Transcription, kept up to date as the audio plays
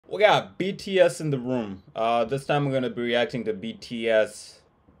We got BTS in the room. This time we're gonna be reacting to BTS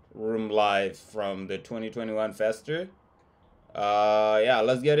Room Live from the 2021 FESTA. Yeah,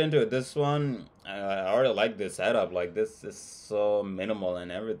 let's get into it. This one, I already like this setup. Like, this is so minimal and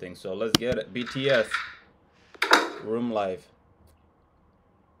everything. So let's get it. BTS Room Live.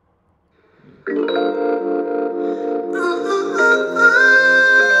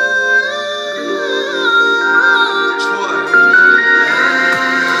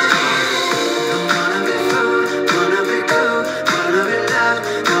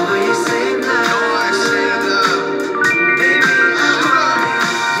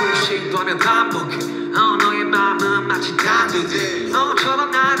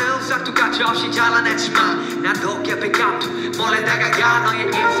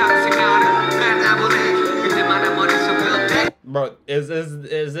 Bro, is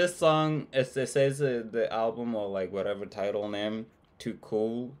this song? It says the album or like whatever title name. Too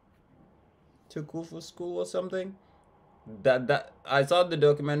cool for school or something. That I saw the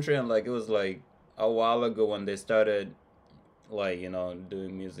documentary and like it was like a while ago when they started, like, you know,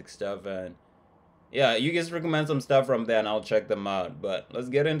 doing music stuff. And yeah, you guys recommend some stuff from there and I'll check them out. But let's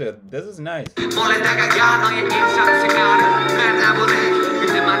get into it. This is nice.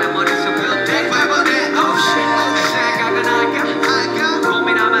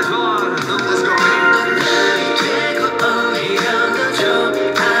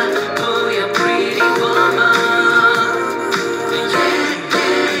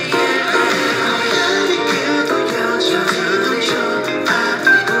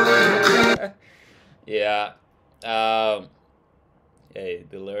 Yeah. Hey,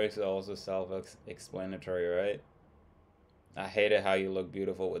 the lyrics are also self-explanatory, right? I hated how you look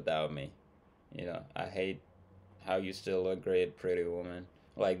beautiful without me. You know, I hate how you still look great, pretty woman.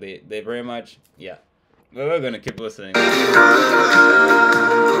 Like, they very much, yeah. But we're gonna keep listening.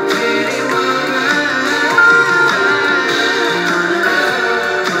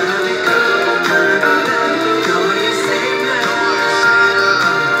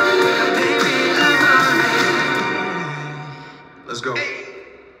 Let's go.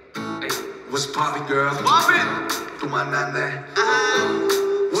 What's poppin', girl? Poppin'!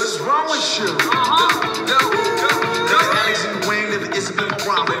 What's wrong with you? Alex and Wayne living is a bit more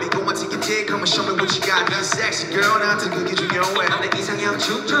wrong. Baby, go into your day, come and show me what you got. You're sexy girl, now to get you your way. I'm the 이상형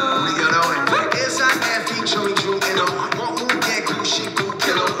충전. 우리가 너의 일상에 featuring you, you know. 몸무게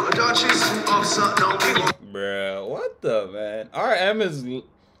 99kg. 어쩔 수 없어, no people. Bruh, what the man? RM is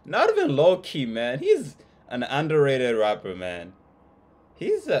not even low key, man. He's an underrated rapper, man.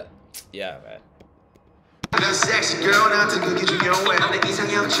 He's a, yeah, man. You're sexy girl, now to get you your way. I'm the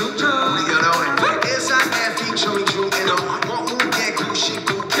이상형 충전. 우리가 너의 일상에 featuring you, you know. 몸무게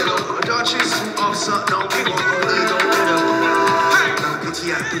 99kg. 어쩔 수 없어, no people. 우리도 난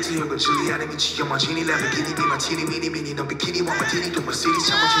BTS, BTS, 그 줄리안에 미치게 마치니 램보르기니 비 마티니 미니 미니 넌 비키니 와 마티니 또 머시리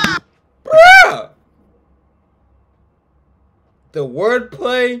참아. Bruh! The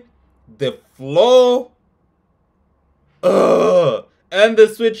wordplay, the flow, and the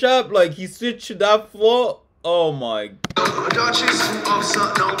switch up, like he switched to that flow. Oh my god.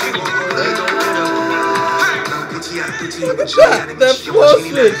 That flow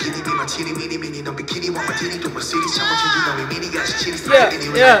switch.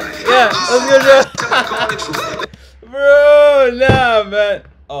 Yeah. Let's go. Bro, nah, man.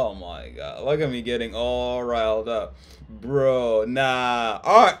 Oh my god. Look at me getting all riled up. Bro, nah.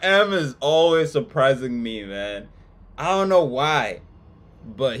 RM is always surprising me, man. I don't know why,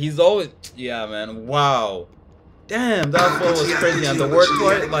 but he's always, yeah, man. Wow, damn, that flow was crazy, and the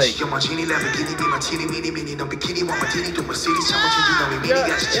wordplay, like, yeah.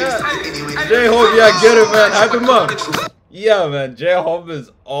 J-Hope, yeah, get it, man. Hype him up. Yeah, man. J-Hope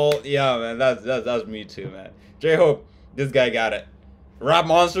is all, yeah, man. That's me too, man. J-Hope, this guy got it. Rap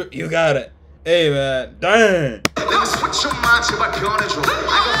Monster, you got it. Hey, man, dang.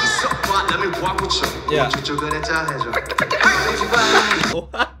 Yeah.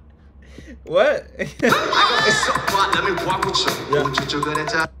 What?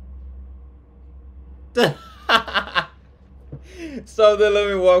 So then let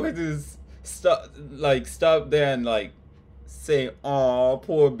me walk with this. Stop there and like say, "Aw,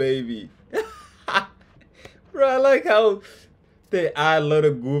 poor baby." Bro, I like how they add a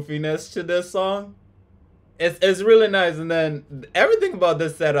little goofiness to this song. It's really nice, and then everything about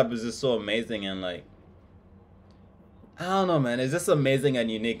this setup is just so amazing, and like, I don't know, man, it's just amazing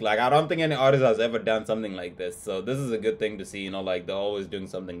and unique. Like, I don't think any artist has ever done something like this, so this is a good thing to see, you know, like they're always doing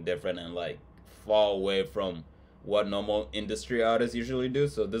something different and like far away from what normal industry artists usually do,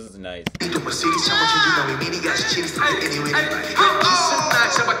 so this is nice.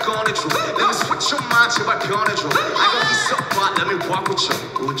 꺼내줘 내가 switch your mind 제발 변해줘 알고 있어 봐 let me walk with you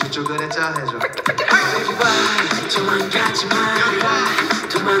우쭈쭈 그래 잘해줘 여기 봐 도망가지 마 여기 봐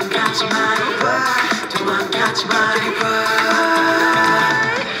도망가지 마 여기 봐 도망가지 마 여기 봐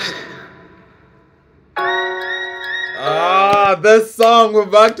This song, we're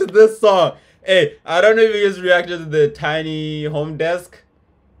back to this song. Hey, I don't know if you guys reacted to the Tiny Home Desk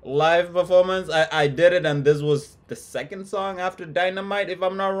live performance. I did it, and this was the second song after Dynamite, if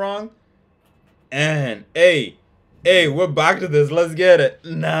I'm not wrong. And hey, we're back to this. Let's get it.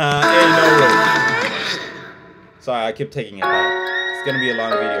 Nah, ain't no way. Sorry, I keep taking it back. It's gonna be a long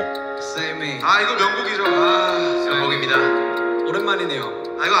video. Say me. 아 이거 명곡이죠. 아 명곡입니다. 오랜만이네요.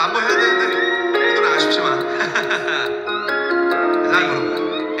 아 이거 안무 해야 되는데 이 노래 아쉽지만. 난 그런 거야.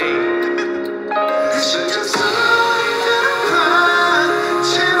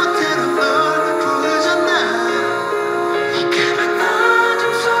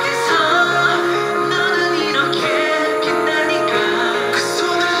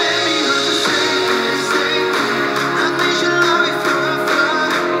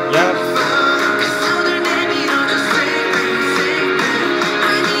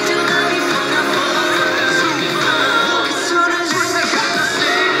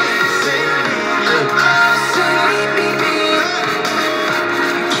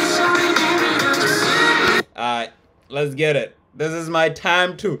 Let's get it. This is my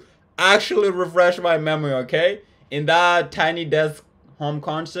time to actually refresh my memory, okay? In that Tiny Desk home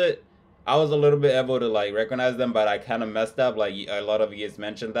concert, I was a little bit able to like recognize them, but I kind of messed up. Like a lot of you guys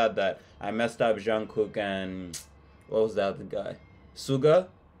mentioned that I messed up Jungkook and what was that other guy? Suga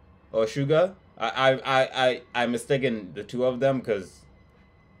or Suga? I mistaken the two of them because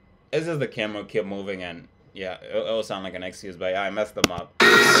it's just the camera kept moving and yeah, it'll sound like an excuse, but yeah, I messed them up.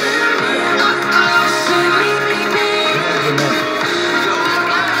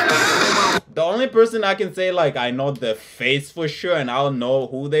 The only person I can say like I know the face for sure and I'll know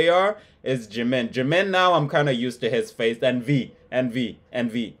who they are is Jimin. Jimin now I'm kind of used to his face and V.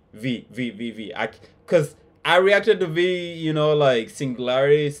 Cause I reacted to V, you know, like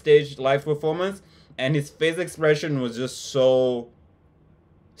Singularity stage live performance, and his face expression was just so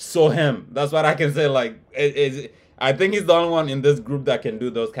him. That's what I can say. Like I think he's the only one in this group that can do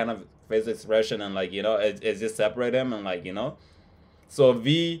those kind of face expression and like, you know, it's just separate him and like, you know. So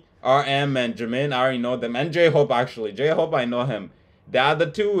V, RM, and Jimin, I already know them, and J-Hope actually. J-Hope I know him. The other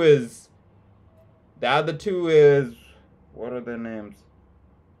two is what are their names?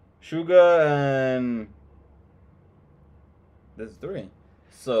 Suga and there's three.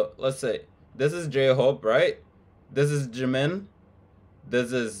 So let's say this is J-Hope, right? This is Jimin.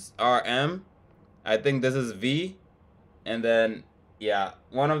 This is RM. I think this is V. And then yeah,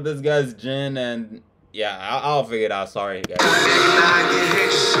 one of these guys Jin, and yeah, I'll figure it out. Sorry guys.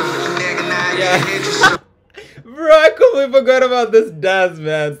 Yeah. Bro, I completely forgot about this dance,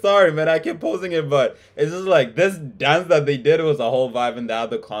 man. Sorry, man. I keep posting it, but it's just like this dance that they did was a whole vibe in the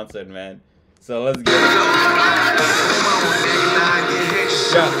other concert, man. So let's get it.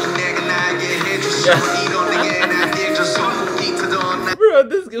 Yeah. Bro,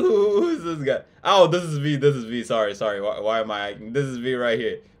 who is this guy? Oh, this is V. This is V. Sorry. Why am I acting? This is V right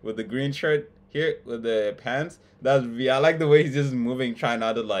here with the green shirt here with the pants. That's V. I like the way he's just moving, trying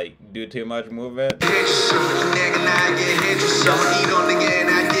not to like do too much movement.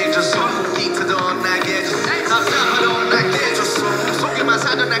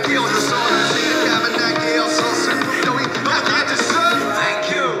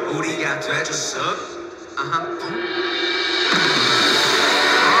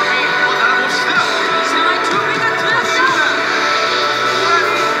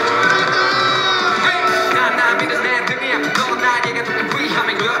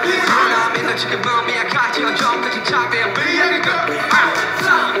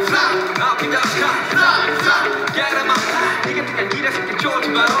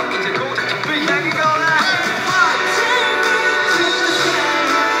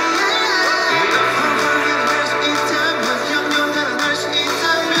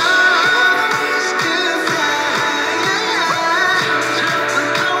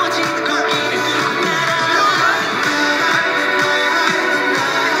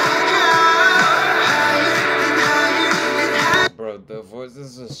 The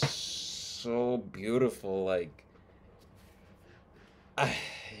voices are so beautiful, like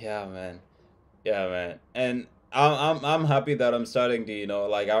yeah man, and I'm happy that I'm starting to, you know,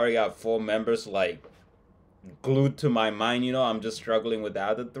 like I already got 4 members like glued to my mind, you know. I'm just struggling with the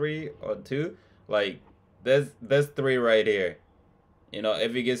other 3 or 2. Like there's 3 right here, you know.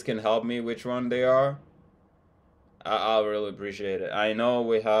 If you guys can help me which one they are, I'll really appreciate it. I know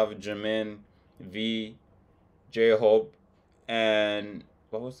we have Jimin, V, J Hope, and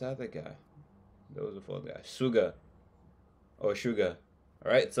what was the other guy? That was the fourth guy. Suga. Or Suga.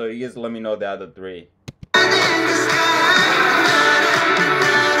 Alright, so you guys let me know the other three.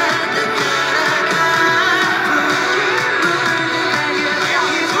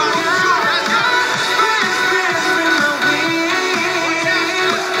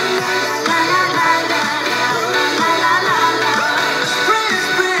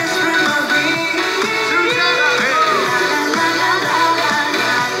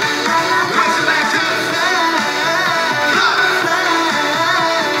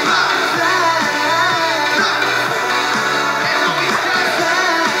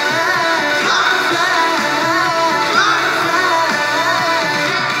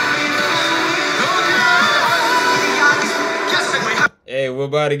 Hey, we're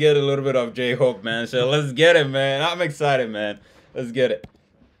about to get a little bit of J-Hope, man. So let's get it, man. I'm excited, man. Let's get it.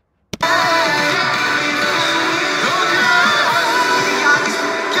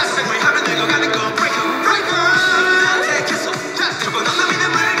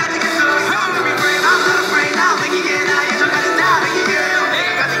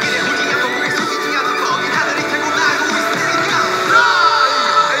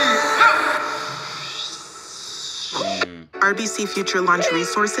 RBC Future Launch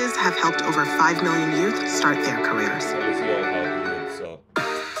Resources have helped over 5 million youth start their careers.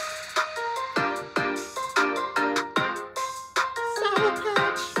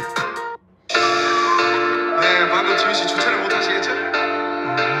 네, 방금 지민 씨 주차를 못 하시겠죠?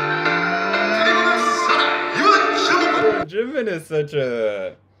 Jimin is such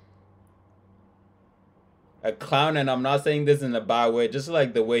a clown, and I'm not saying this in a bad way, just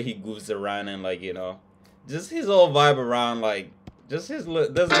like the way he goofs around and, like, you know, just his whole vibe around, like, just his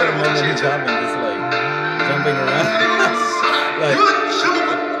this little moment he's having, just like jumping around. Like,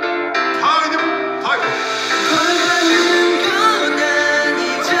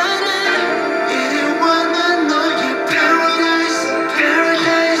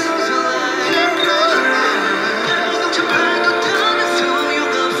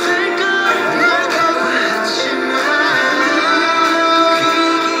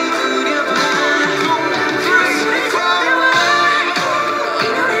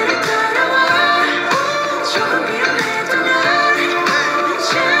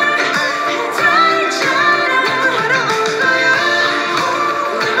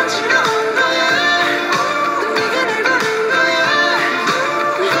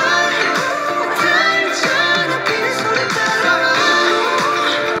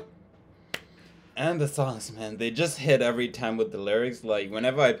 the songs, man, they just hit every time with the lyrics. Like,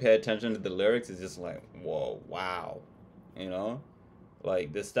 whenever I pay attention to the lyrics, it's just like, whoa, wow, you know,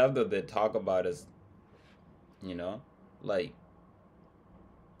 like the stuff that they talk about is, you know, like,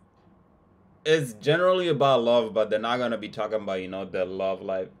 it's generally about love, but they're not gonna be talking about, you know, their love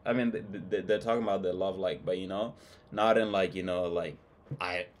life. I mean, they're talking about their love life, but, you know, not in, like, you know, like,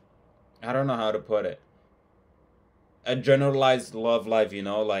 I don't know how to put it. A generalized love life, you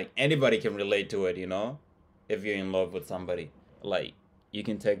know, like anybody can relate to it, you know, if you're in love with somebody. Like, you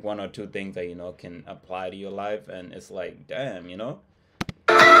can take one or two things that, you know, can apply to your life, and it's like, damn, you know.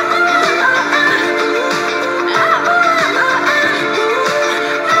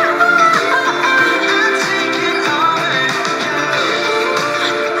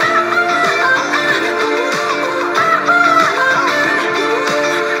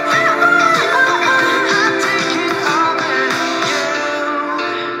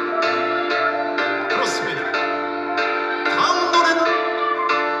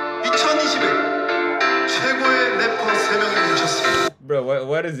 Bro,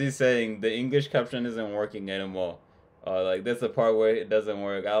 what is he saying? The English caption isn't working anymore. Like, that's the part where it doesn't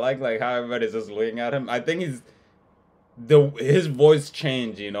work. I like how everybody's just looking at him. I think his voice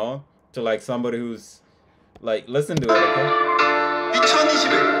changed, you know, to like somebody who's like, listen to it, okay?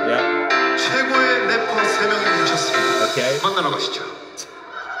 2021 Yeah. 최고의 래퍼 3명이 모셨습니다. Okay. 만나러 가시죠.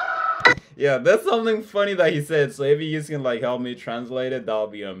 Yeah, that's something funny that he said. So if you guys can like help me translate it, that'll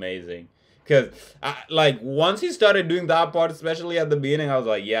be amazing. Cause like once he started doing that part, especially at the beginning, I was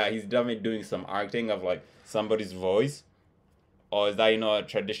like, yeah, he's definitely doing some acting of like somebody's voice. Or is that, you know, a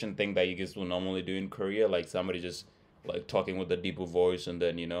tradition thing that you guys will normally do in Korea? Like somebody just like talking with a deeper voice, and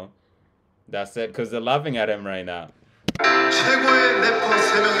then, you know, that's it. Cause they're laughing at him right now. 최고의 래퍼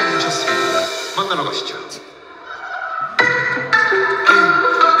 3명이 모셨습니다. 만나러 가시죠.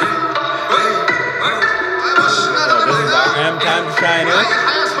 M time to shine it.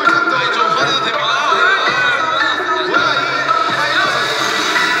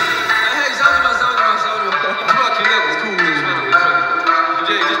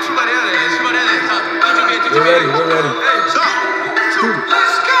 We're ready, we're ready.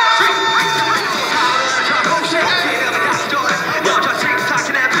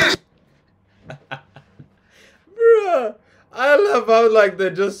 Bruh, I love how like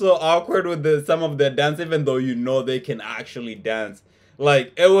they're just so awkward with some of their dance, even though you know they can actually dance.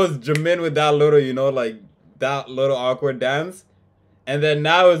 Like it was Jimin with that little, you know, like that little awkward dance, and then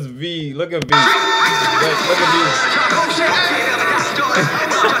now it's V. Look at V. Look at V.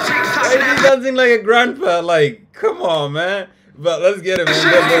 Why is he dancing like a grandpa? Like, come on, man. But let's get it, man.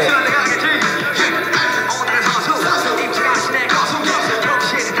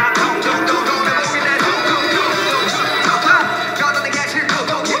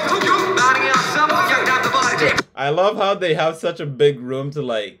 I love how they have such a big room to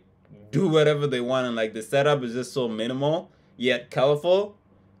like do whatever they want, and like the setup is just so minimal yet colorful.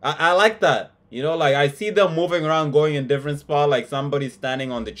 I like that. You know, like I see them moving around, going in different spots, like somebody's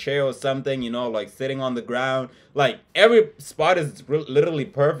standing on the chair or something, you know, like sitting on the ground. Like every spot is literally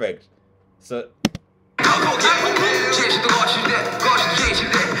perfect. So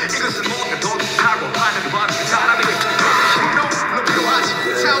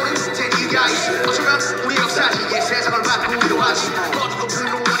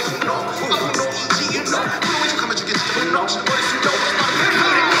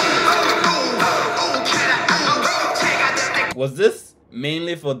was this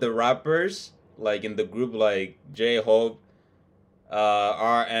mainly for the rappers, like in the group, like J-Hope,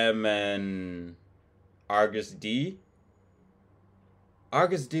 RM, and Argus D?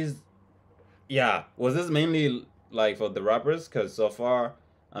 Argus D's, yeah. Was this mainly like for the rappers? Because so far,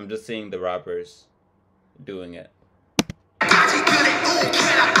 I'm just seeing the rappers doing it.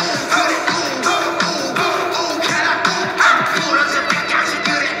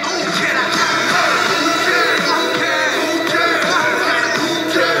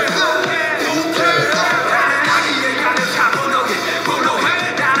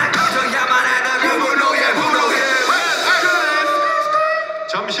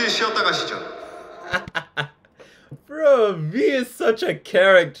 Bro, V is such a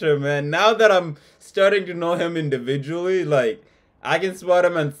character, man. Now that I'm starting to know him individually, like I can spot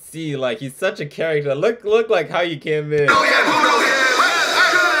him and see like he's such a character. Look like how he came in.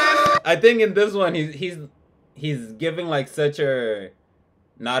 I think in this one he's giving like such a,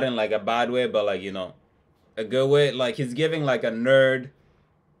 not in like a bad way, but like, you know, a good way. Like he's giving like a nerd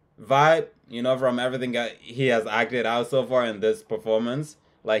vibe, you know, from everything he has acted out so far in this performance.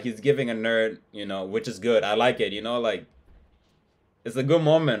 Like he's giving a nerd, you know, which is good. I like it, you know, like it's a good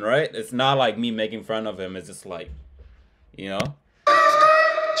moment, right? It's not like me making fun of him. It's just like, you know.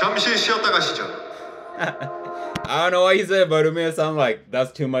 I don't know what he said, but to me it sounds like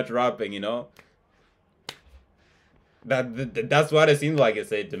that's too much rapping, you know. That's what it seems like it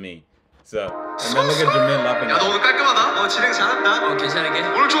said to me. So, and then look at Jimin laughing. 야, 너 오늘 깔끔하다. 진행 잘한다. 괜찮게.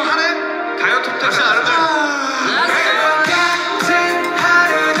 오늘 좀 하네. 가요 톱 10.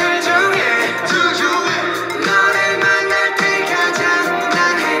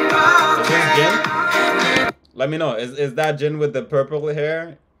 Let me know. Is that Jin with the purple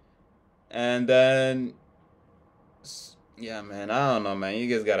hair? And then, yeah, man. I don't know, man. You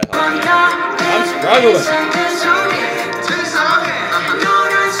guys gotta help me. I'm struggling.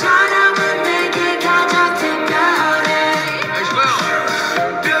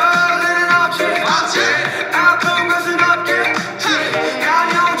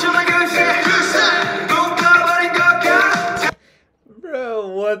 Bro,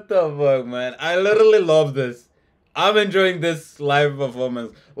 what the fuck, man? I literally love this. I'm enjoying this live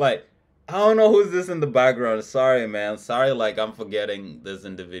performance. Like, I don't know who's this in the background. Sorry, man. Sorry, like, I'm forgetting this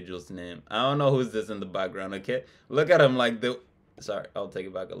individual's name. I don't know who's this in the background, okay? Look at him, like, the... Sorry, I'll take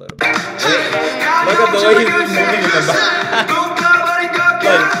it back a little bit. Look at the way he's just moving in the back.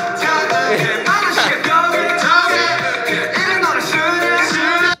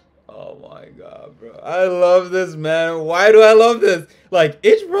 Oh my god, bro. I love this, man. Why do I love this? Like,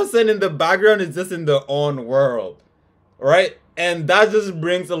 each person in the background is just in their own world, right? And that just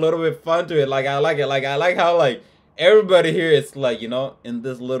brings a little bit fun to it. Like, I like it. Like, I like how, like, everybody here is, like, you know, in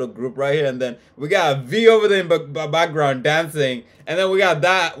this little group right here. And then we got V over there in the background dancing. And then we got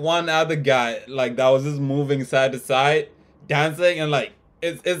that one other guy, like, that was just moving side to side, dancing. And, like,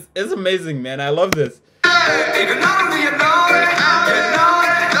 it's amazing, man. I love this.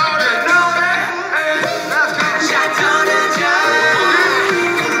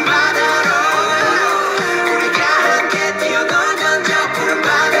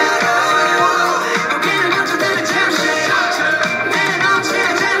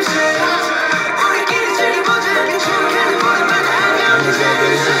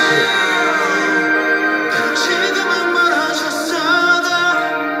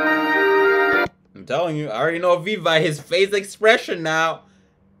 telling you. I already know V by his face expression now.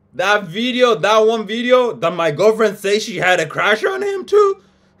 That one video that my girlfriend says she had a crush on him too.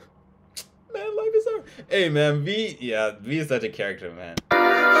 Man, life is hard. Hey man, V is such a character, man.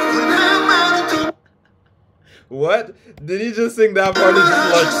 What? Did he just sing that part and just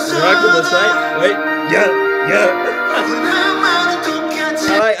like rock to the side? Wait, yeah.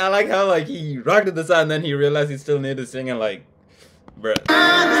 I like how like he rocked to the side and then he realized he still needed to sing and like, bruh.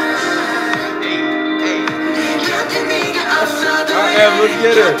 Alright, let's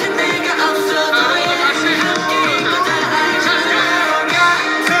get it.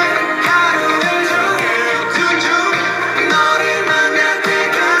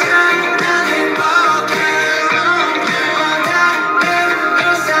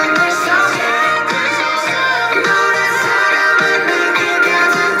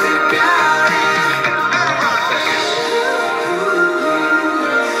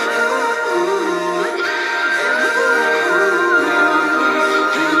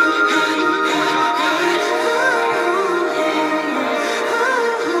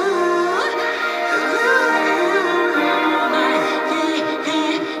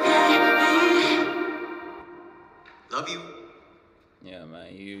 Love you. Yeah,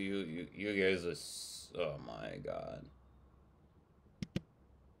 man, you guys are. Oh my god.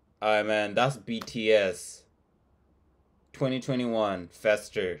 Alright, man, that's BTS 2021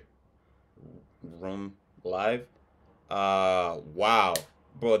 FESTA room live. Wow,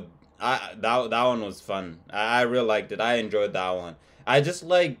 bro, that one was fun. I really liked it. I enjoyed that one. I just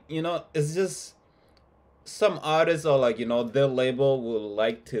like, you know, it's just some artists or like, you know, their label will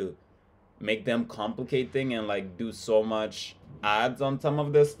like to make them complicate thing and like do so much ads on some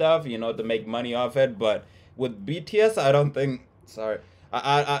of this stuff, you know, to make money off it. But with BTS, I don't think. Sorry,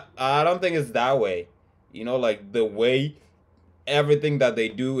 I don't think it's that way. You know, like the way everything that they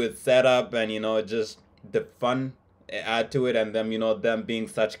do is set up, and you know, just the fun add to it, and them, you know, them being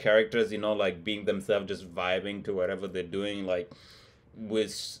such characters, you know, like being themselves, just vibing to whatever they're doing, like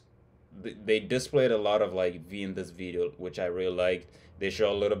which they displayed a lot of like V in this video, which I really liked. They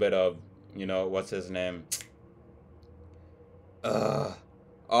show a little bit of, you know, what's his name?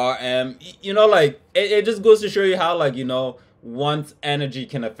 RM. You know, like it just goes to show you how, like, you know, one's energy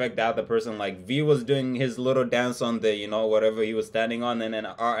can affect the other person. Like V was doing his little dance on the, you know, whatever he was standing on, and then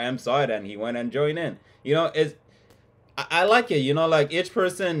RM saw it and he went and joined in. You know, I like it, you know, like each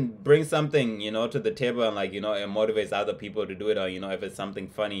person brings something, you know, to the table, and like, you know, it motivates other people to do it, or, you know, if it's something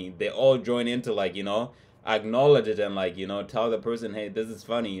funny, they all join into, like, you know, acknowledge it and like, you know, tell the person, hey, this is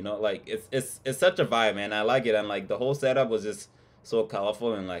funny, you know, like it's such a vibe, man. I like it, and like the whole setup was just so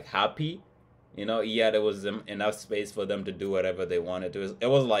colorful and like happy, you know. Yeah, there was enough space for them to do whatever they wanted to. It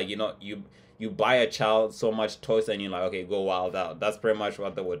was like, you know, you buy a child so much toys and you're like, okay, go wild out. That's pretty much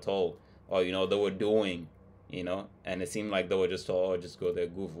what they were told, or, you know, they were doing, you know. And it seemed like they were just told, oh, just go there,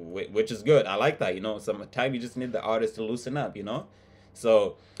 goof, which is good. I like that, you know. Sometimes you just need the artist to loosen up, you know.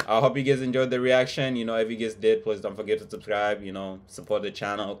 So I hope you guys enjoyed the reaction. You know, if you guys did, please don't forget to subscribe, you know, support the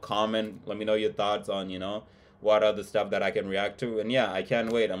channel, comment, let me know your thoughts on, you know, what are the stuff that I can react to. And yeah, I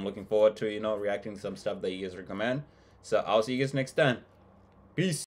can't wait. I'm looking forward to, you know, reacting to some stuff that you guys recommend. So I'll see you guys next time. Peace.